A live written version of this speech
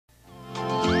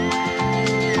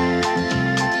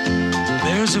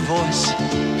There's a voice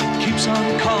that keeps on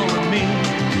calling me.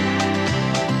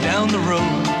 Down the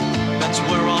road, that's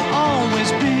where I'll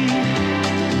always be.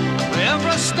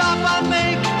 Every stop I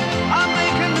make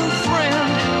a new friend.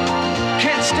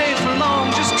 Can't stay for long,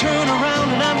 just turn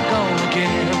around and I'm gone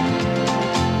again.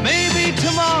 Maybe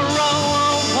tomorrow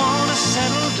I'll wanna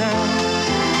settle down.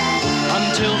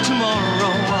 Until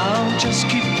tomorrow I'll just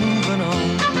keep moving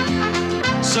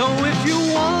on. So if you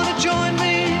wanna join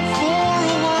me for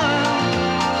a while,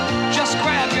 just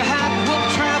grab your hat and we'll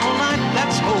travel like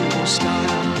that's hobo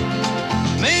style.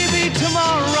 Maybe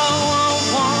tomorrow I'll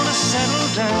wanna settle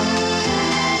down.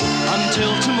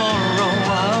 Until tomorrow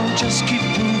I'll just keep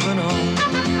moving on.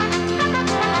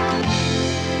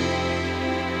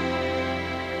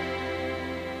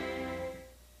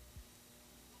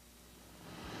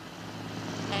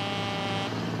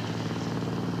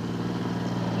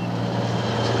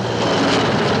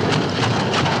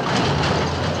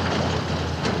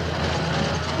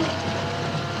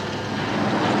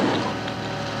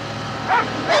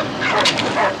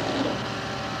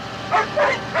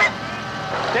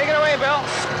 Take it away, Bill.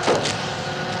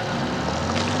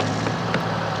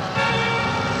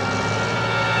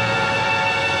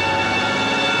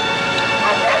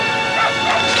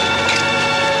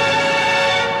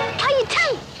 How you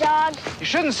tight, dog? You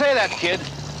shouldn't say that, kid.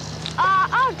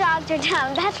 All dogs are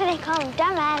dumb. That's what they call them,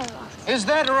 dumb animals. Is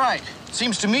that right?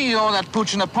 Seems to me you owe that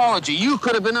pooch an apology. You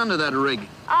could have been under that rig.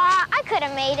 I could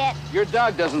have made it. Your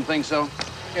dog doesn't think so.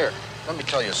 Here, let me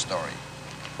tell you a story.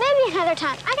 Maybe another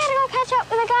time. I gotta go catch up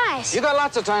with the guys. You got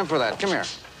lots of time for that. Come here.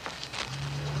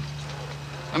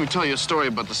 Let me tell you a story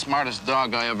about the smartest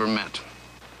dog I ever met.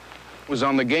 It was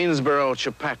on the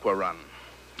Gainesboro-Chappaqua run.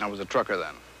 I was a trucker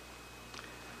then.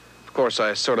 Of course,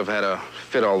 I sort of had to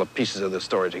fit all the pieces of the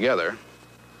story together.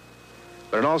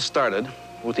 But it all started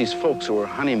with these folks who were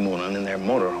honeymooning in their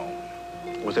motorhome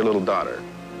with their little daughter.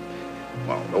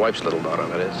 Well, the wife's little daughter,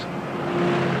 that is.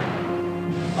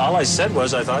 All I said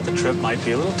was I thought the trip might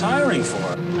be a little tiring for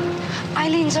her.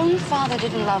 Eileen's own father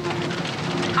didn't love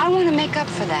her. I want to make up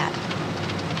for that.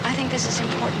 I think this is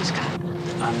important, Scott.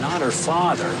 I'm not her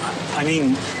father. I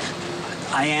mean,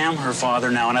 I am her father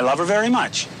now, and I love her very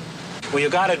much. Well, you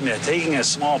gotta admit, taking a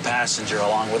small passenger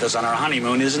along with us on our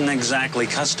honeymoon isn't exactly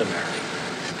customary.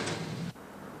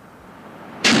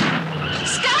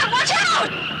 Scott, watch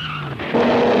out!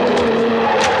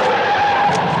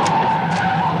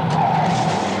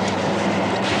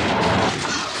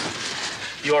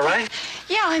 You all right?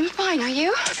 Yeah, I'm fine. Are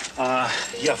you?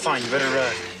 Yeah, fine. You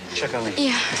better check on me.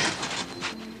 Yeah.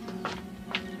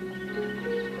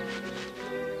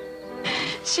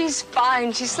 She's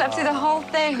fine. She slept through the whole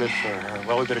thing. Good for her.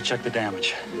 Well, we better check the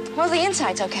damage. Well, the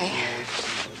inside's okay.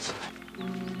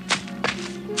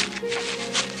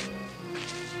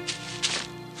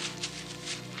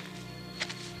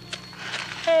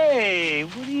 Hey,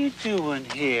 what are you doing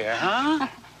here, huh?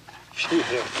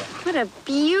 Beautiful. What a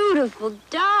beautiful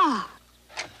dog.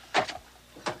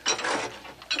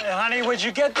 Hey, honey, would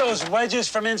you get those wedges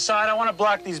from inside? I want to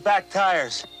block these back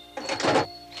tires.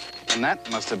 And that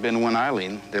must have been when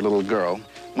Eileen, their little girl,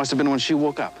 must have been when she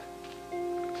woke up.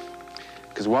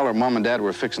 Because while her mom and dad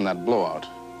were fixing that blowout,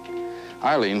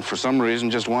 Eileen, for some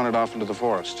reason, just wandered off into the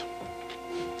forest.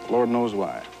 Lord knows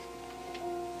why.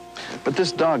 But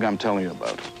this dog I'm telling you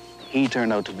about, he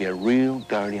turned out to be a real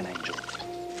guardian angel.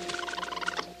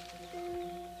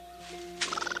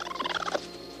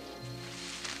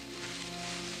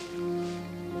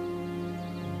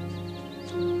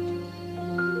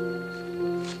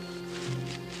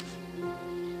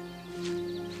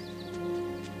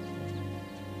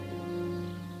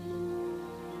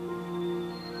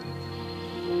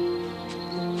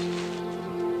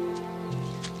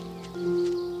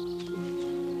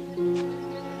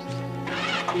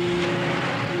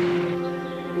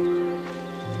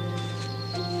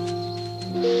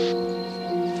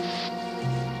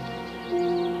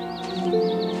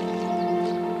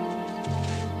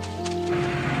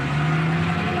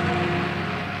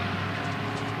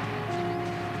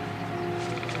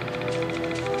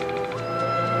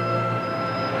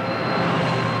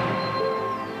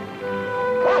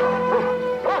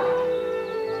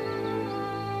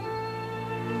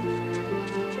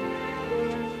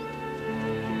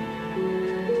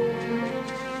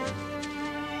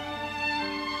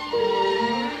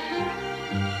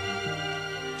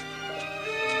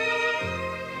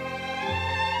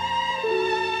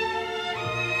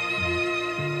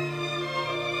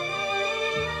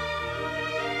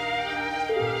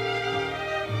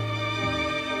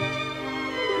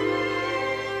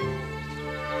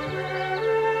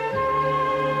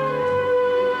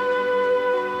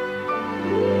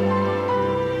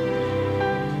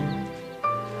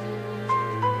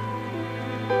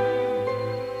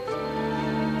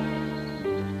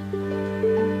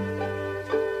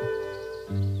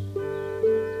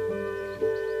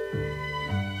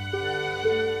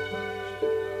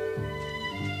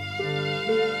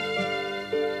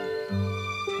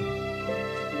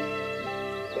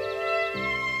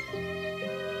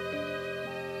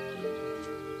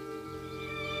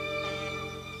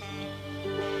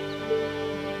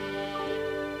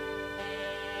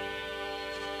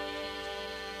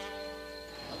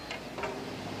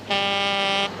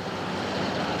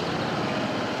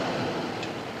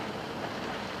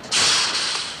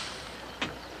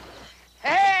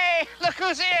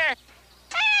 who's here?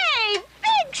 Hey,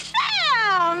 Big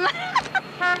Sam!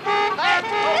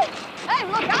 Hey,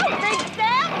 look out, Big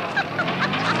Sam!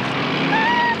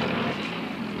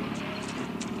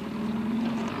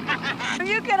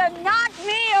 You could have knocked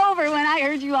me over when I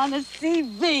heard you on the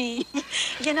CV.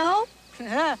 You know,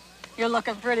 you're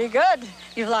looking pretty good.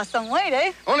 You've lost some weight,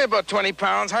 eh? Only about 20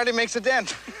 pounds, hardly makes a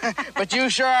dent. But you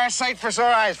sure are a sight for sore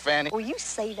eyes, Fanny. Well, you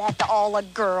say that to all the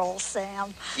girls,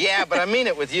 Sam. Yeah, but I mean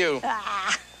it with you.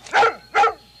 Ah.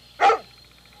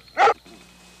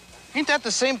 Ain't that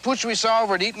the same pooch we saw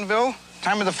over at Eatonville?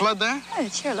 Time of the flood there?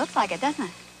 It sure looks like it, doesn't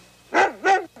it?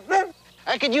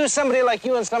 I could use somebody like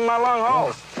you in some of my long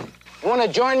hauls. You want to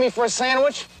join me for a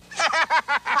sandwich?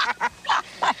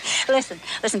 Listen,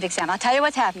 Big Sam, I'll tell you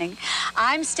what's happening.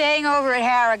 I'm staying over at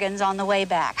Harrigan's on the way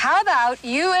back. How about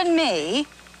you and me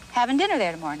having dinner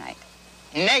there tomorrow night?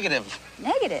 Negative.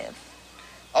 Negative?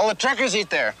 All the truckers eat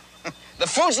there. The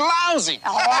food's lousy.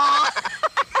 Oh.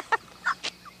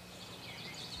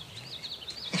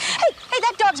 Hey,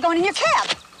 that dog's going in your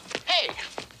cab. Hey.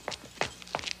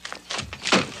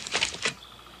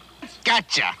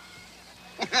 Gotcha.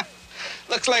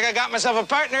 Looks like I got myself a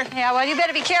partner. Yeah, well, you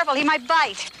better be careful. He might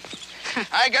bite.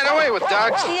 I got away with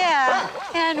dogs. Yeah,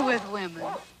 and with women.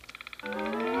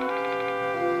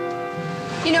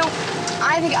 You know,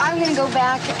 I think I'm gonna go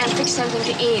back and fix something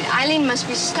to eat. Eileen must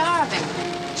be starving.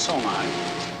 So am I.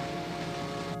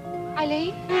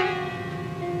 Eileen?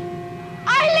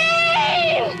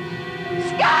 Eileen!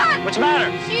 Scott! What's the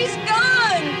matter? She's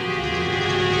gone!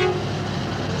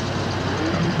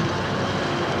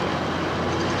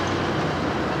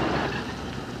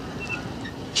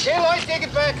 Okay, Lloyd, take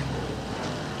it back.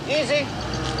 Easy.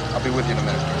 I'll be with you in a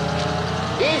minute.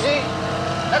 Easy.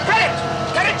 Now,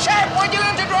 cut it sharp. Where'd you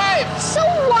learn to drive? So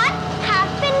what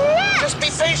happened next? Just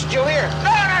be patient, you'll hear. No,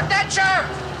 not that sharp.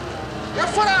 Your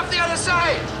foot off the other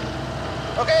side.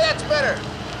 Okay, that's better.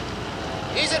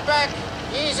 Ease it back.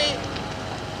 Easy.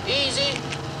 Easy.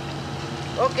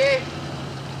 Okay.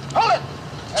 Hold it.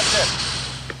 That's it.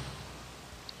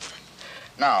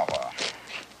 Now,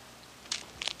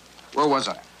 where was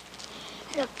I?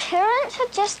 The parents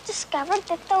had just discovered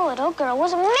that the little girl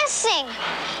was missing.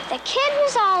 The kid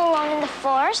was all alone in the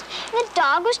forest, and the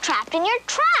dog was trapped in your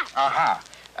trap. Aha.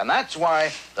 And that's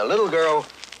why the little girl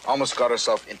almost got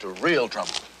herself into real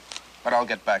trouble. But I'll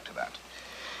get back to that.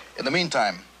 In the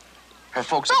meantime, her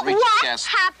folks had But reached what the gas.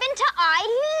 happened to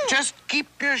Eileen? Just keep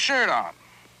your shirt on.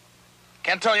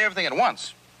 Can't tell you everything at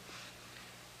once.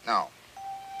 Now,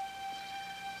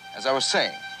 as I was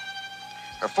saying,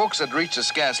 her folks had reached this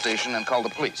gas station and called the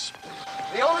police.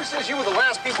 The owner says you were the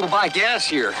last people to buy gas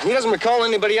here. He doesn't recall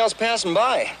anybody else passing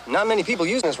by. Not many people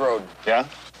using this road. Yeah?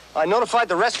 I notified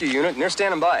the rescue unit, and they're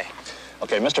standing by.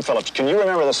 Okay, Mr. Phillips, can you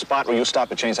remember the spot where you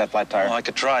stopped to change that flat tire? Well, I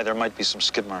could try. There might be some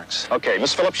skid marks. Okay,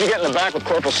 Miss Phillips, you get in the back with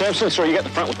Corporal Simpson, so you get in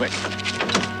the front with me.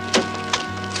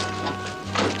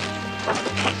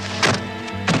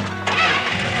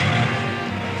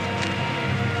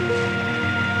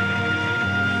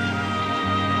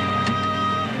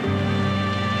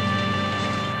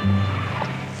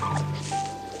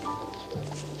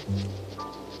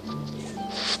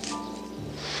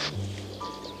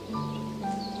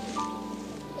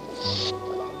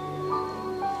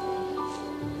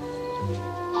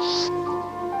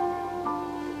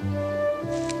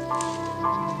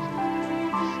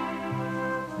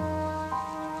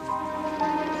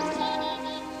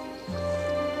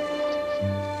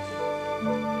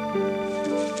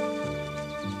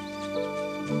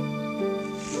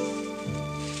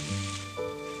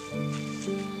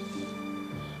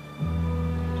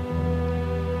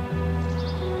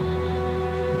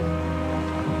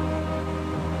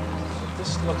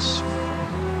 This looks...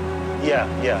 Yeah,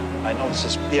 I know this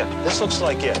is... Yeah, this looks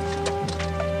like it.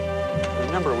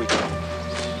 Remember, we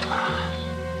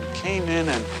came in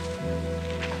and...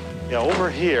 Yeah, over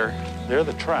here, there are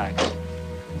the tracks.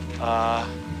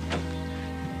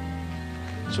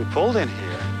 So we pulled in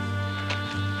here.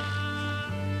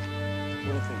 What do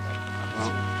you think?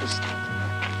 Well, just...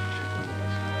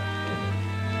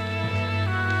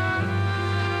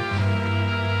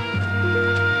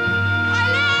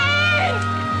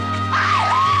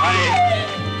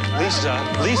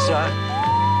 Lisa.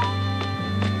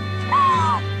 My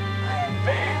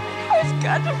baby. I've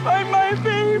got to find my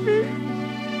baby.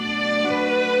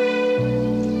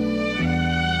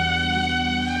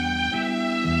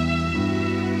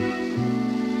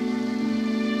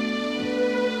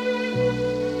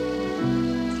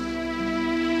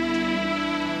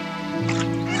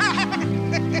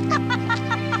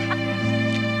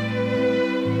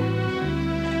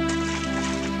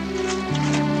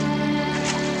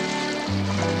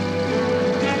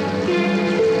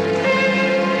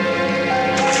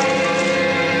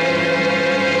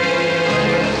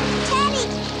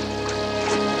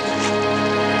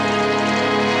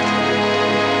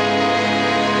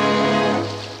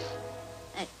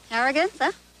 bargains,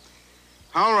 huh?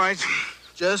 All right.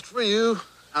 Just for you,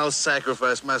 I'll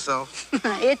sacrifice myself.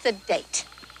 It's a date.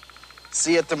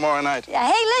 See you tomorrow night.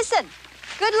 Hey, listen.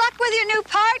 Good luck with your new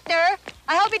partner.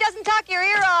 I hope he doesn't talk your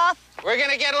ear off. We're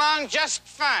gonna get along just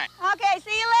fine. Okay,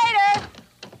 see you later.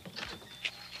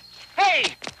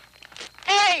 Hey!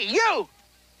 Hey, you!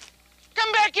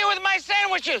 Come back here with my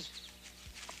sandwiches!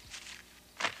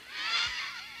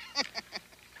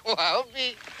 Well, I'll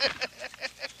be...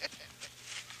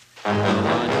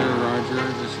 Roger,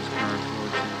 this is car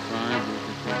 425,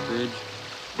 Wilkins Bridge.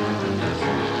 Roger,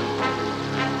 destination.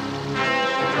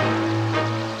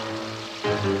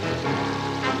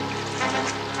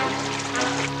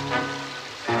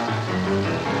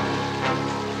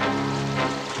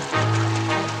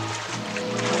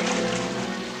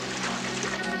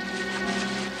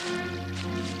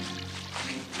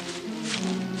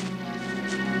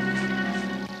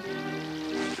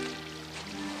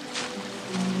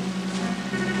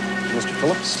 Mr.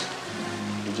 Phillips,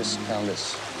 we just found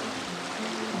this.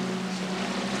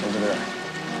 Over there.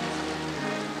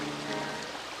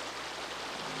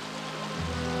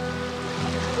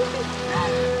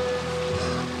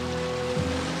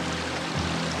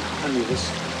 Honey,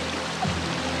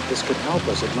 this could help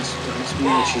us. It must mean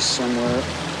that she's somewhere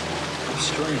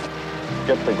upstream.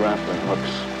 Get the grappling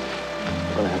hooks.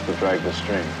 We're gonna have to drag the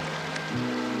string.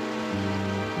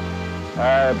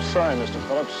 Sorry, Mr.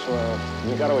 Phillips.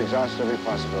 We got to exhaust every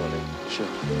possibility. Sure.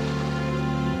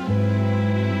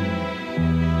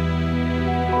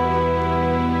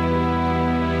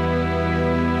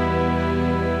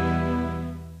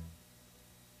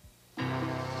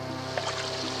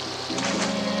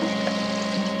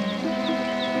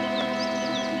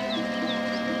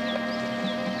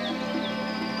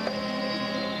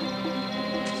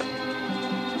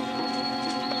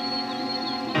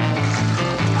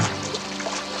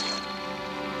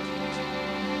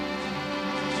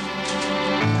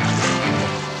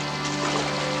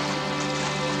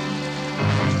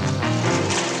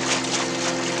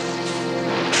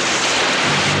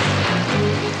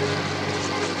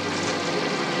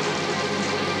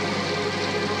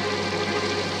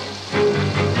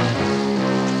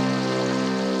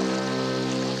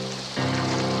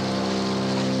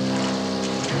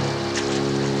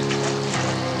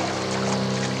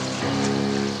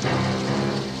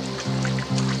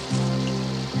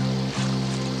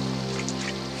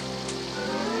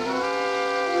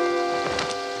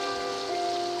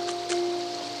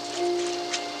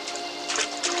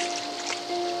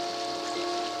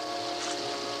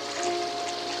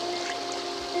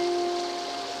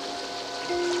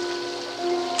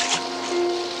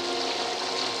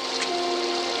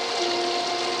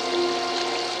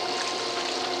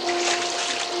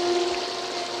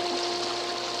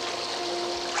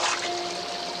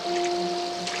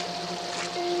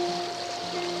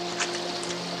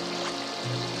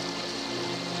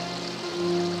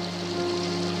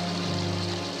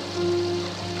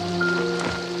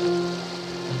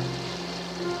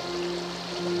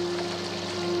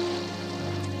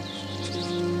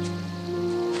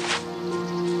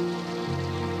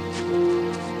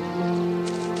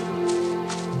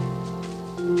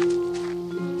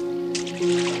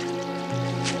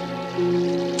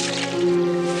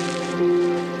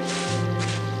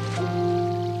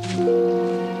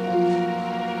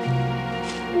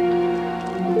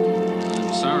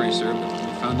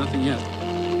 Nothing yet.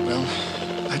 Well,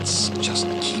 let's just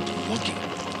keep looking.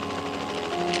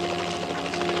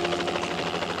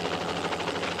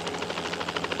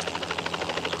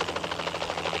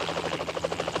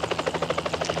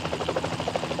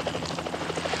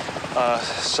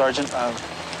 Sergeant,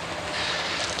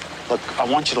 look, I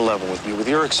want you to level with me. With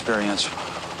your experience,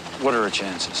 what are her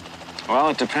chances? Well,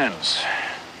 it depends.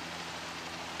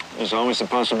 There's always the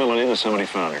possibility that somebody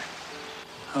found her.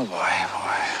 Oh, boy.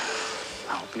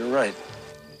 I hope you're right.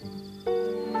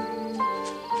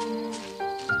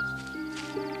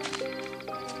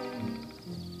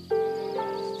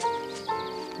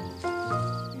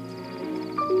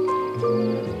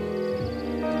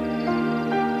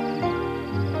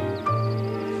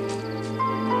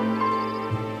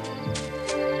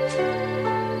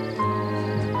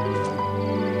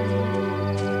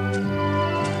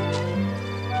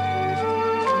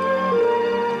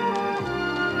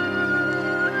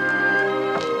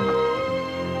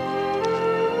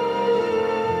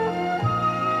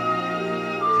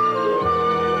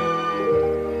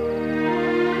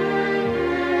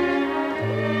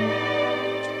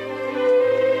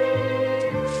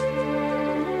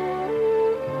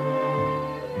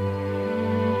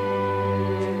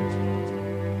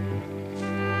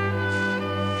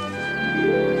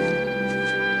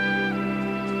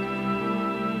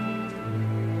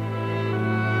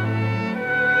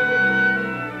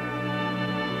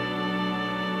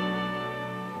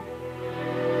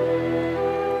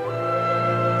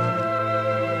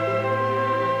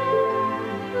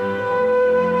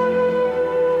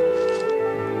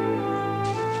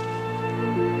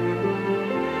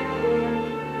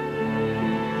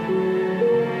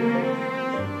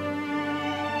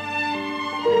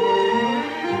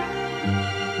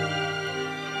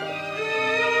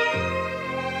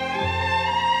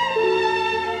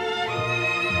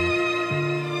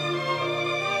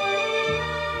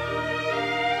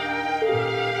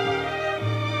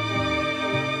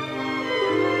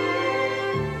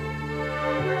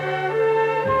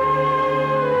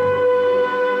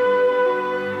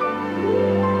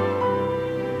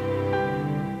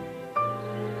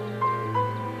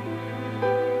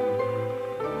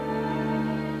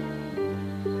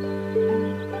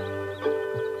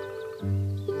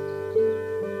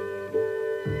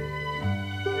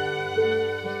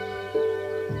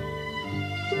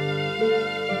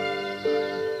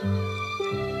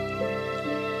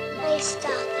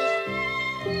 stop it.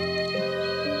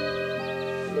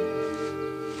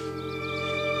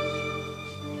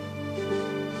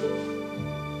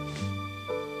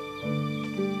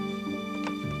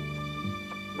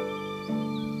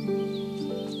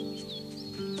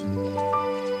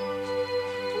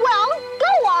 Well,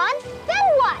 go on. Then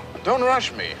what? Don't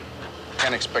rush me.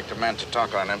 Can't expect a man to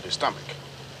talk on an empty stomach.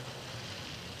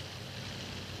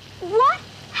 What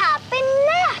happened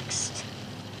next?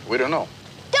 We don't know.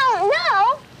 Don't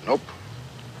know? Nope.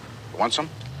 You want some?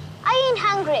 I ain't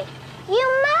hungry.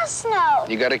 You must know.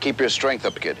 You gotta keep your strength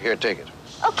up, kid. Here, take it.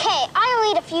 Okay,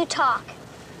 I'll eat if you talk.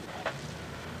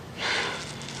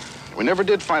 We never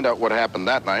did find out what happened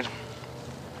that night.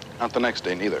 Not the next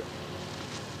day, neither.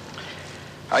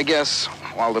 I guess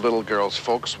while the little girl's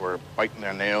folks were biting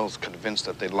their nails, convinced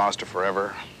that they'd lost her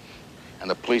forever, and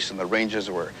the police and the rangers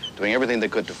were doing everything they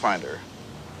could to find her,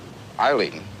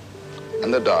 Eileen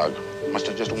and the dog must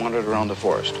have just wandered around the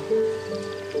forest.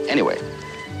 Anyway,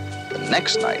 the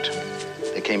next night,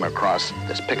 they came across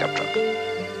this pickup truck.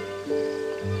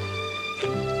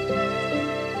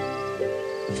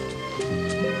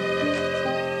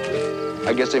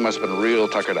 I guess they must have been real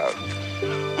tuckered out.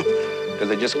 Because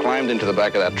they just climbed into the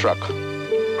back of that truck,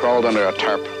 crawled under a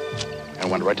tarp, and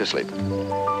went right to sleep.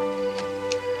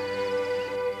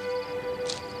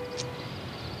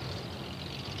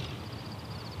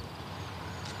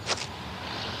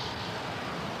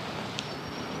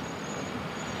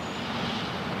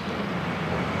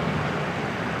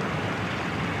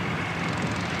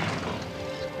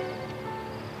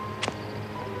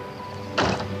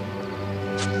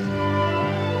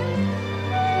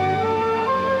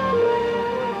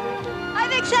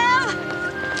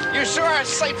 You sure are a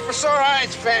sight for sore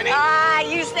eyes, Fanny. Ah,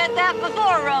 you said that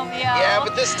before, Romeo. Yeah,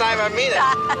 but this time I mean it.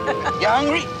 You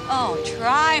hungry? Oh,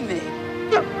 try me.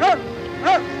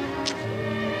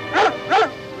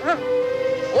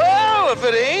 Well, if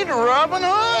it ain't Robin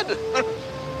Hood.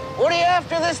 What are you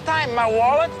after this time, my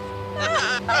wallet?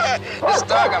 This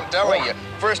dog, I'm telling you.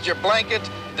 First your blanket,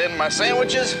 then my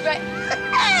sandwiches.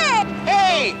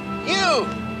 Hey, you!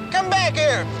 Come back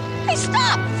here. Hey,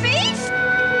 stop, thief!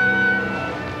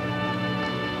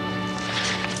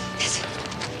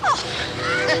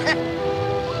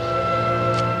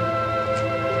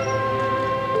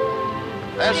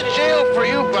 That's jail for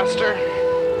you, Buster.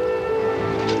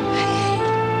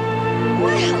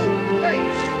 Well,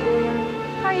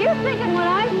 are you thinking what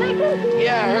I'm thinking?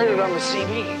 Yeah, I heard it on the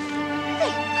CD.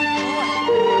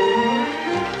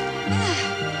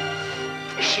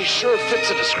 She sure fits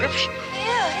the description.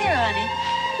 Yeah, here, honey.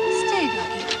 Stay,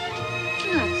 doggy.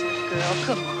 That's a girl.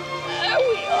 Come on. There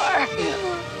we are.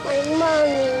 My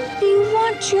mommy. You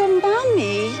want your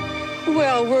mommy?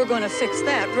 Well, we're going to fix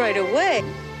that right away.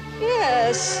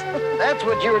 Yes. That's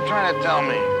what you were trying to tell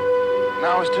me.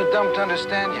 Now I was too dumb to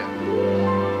understand you.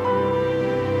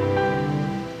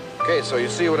 Okay, so you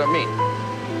see what I mean.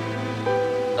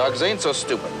 Dogs ain't so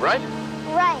stupid, right?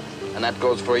 Right. And that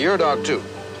goes for your dog, too.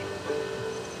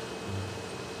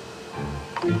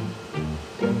 You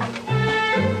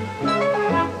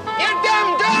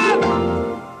dumb dog!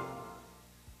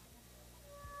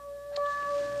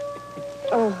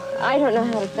 Oh, I don't know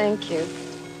how to thank you.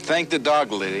 Thank the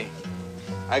dog, lady.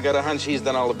 I got a hunch he's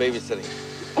done all the babysitting.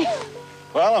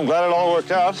 Well, I'm glad it all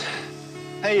worked out.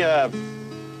 Hey,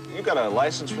 you got a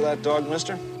license for that dog,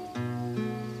 mister?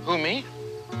 Who, me?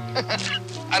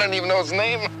 I don't even know his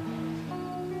name.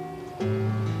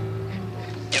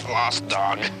 Get lost,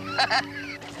 dog.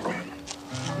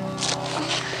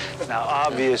 Now,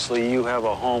 obviously, you have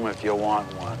a home if you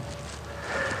want one.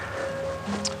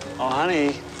 Oh,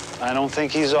 honey, I don't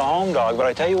think he's a home dog, but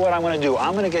I tell you what I'm going to do.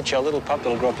 I'm going to get you a little pup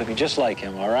that'll grow up to be just like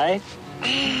him, all right?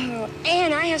 Oh,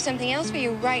 and I have something else for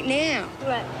you right now.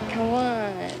 What? Come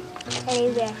on.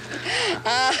 Teddy bear.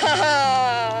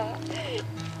 Ah,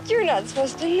 you're not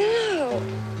supposed to know.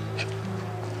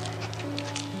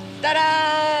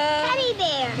 Ta-da! Teddy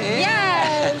bear.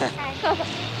 Yes!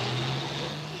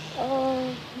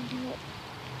 Oh.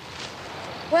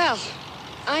 Well,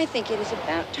 I think it is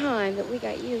about time that we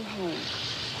got you home.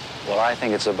 Well, I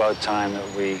think it's about time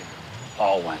that we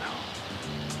all went home.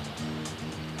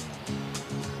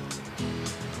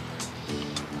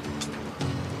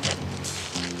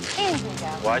 Easy,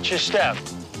 dog. Watch your step.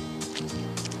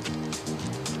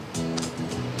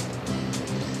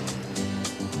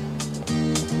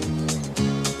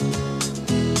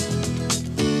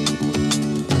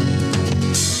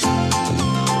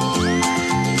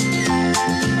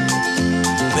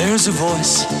 There's a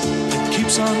voice that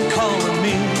keeps on calling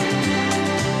me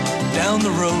down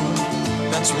the road,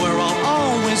 that's where I'll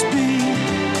always be.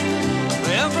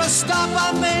 Every stop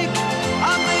I make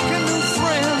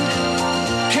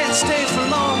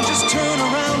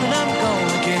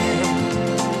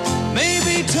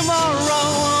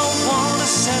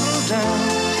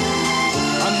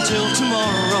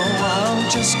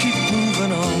just keep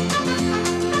moving on.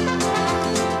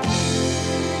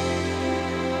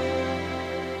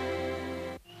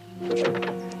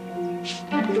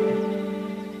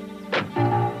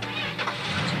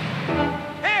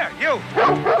 Here, you!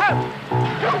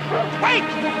 Wait!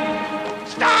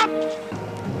 Stop!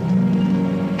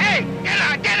 Hey, get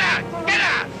out, get out, get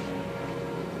out!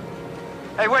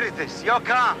 Hey, what is this, your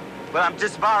car? Well, I'm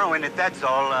just borrowing it, that's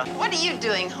all. What are you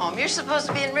doing home? You're supposed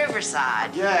to be in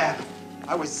Riverside. Yeah,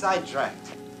 I was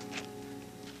sidetracked.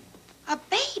 A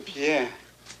baby? Yeah.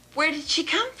 Where did she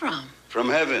come from? From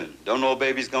heaven. Don't all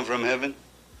babies come from heaven?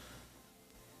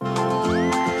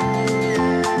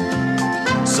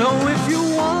 So if you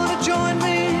want to join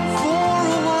me for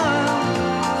a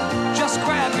while, just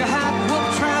grab your hat,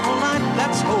 we'll travel like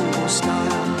that's Hobo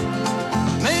style.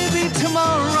 Maybe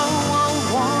tomorrow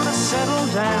I'll want to settle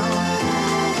down.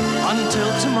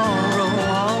 Until tomorrow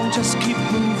I'll just keep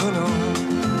moving on.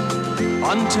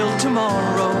 Until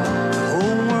tomorrow, the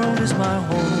whole world is my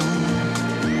home.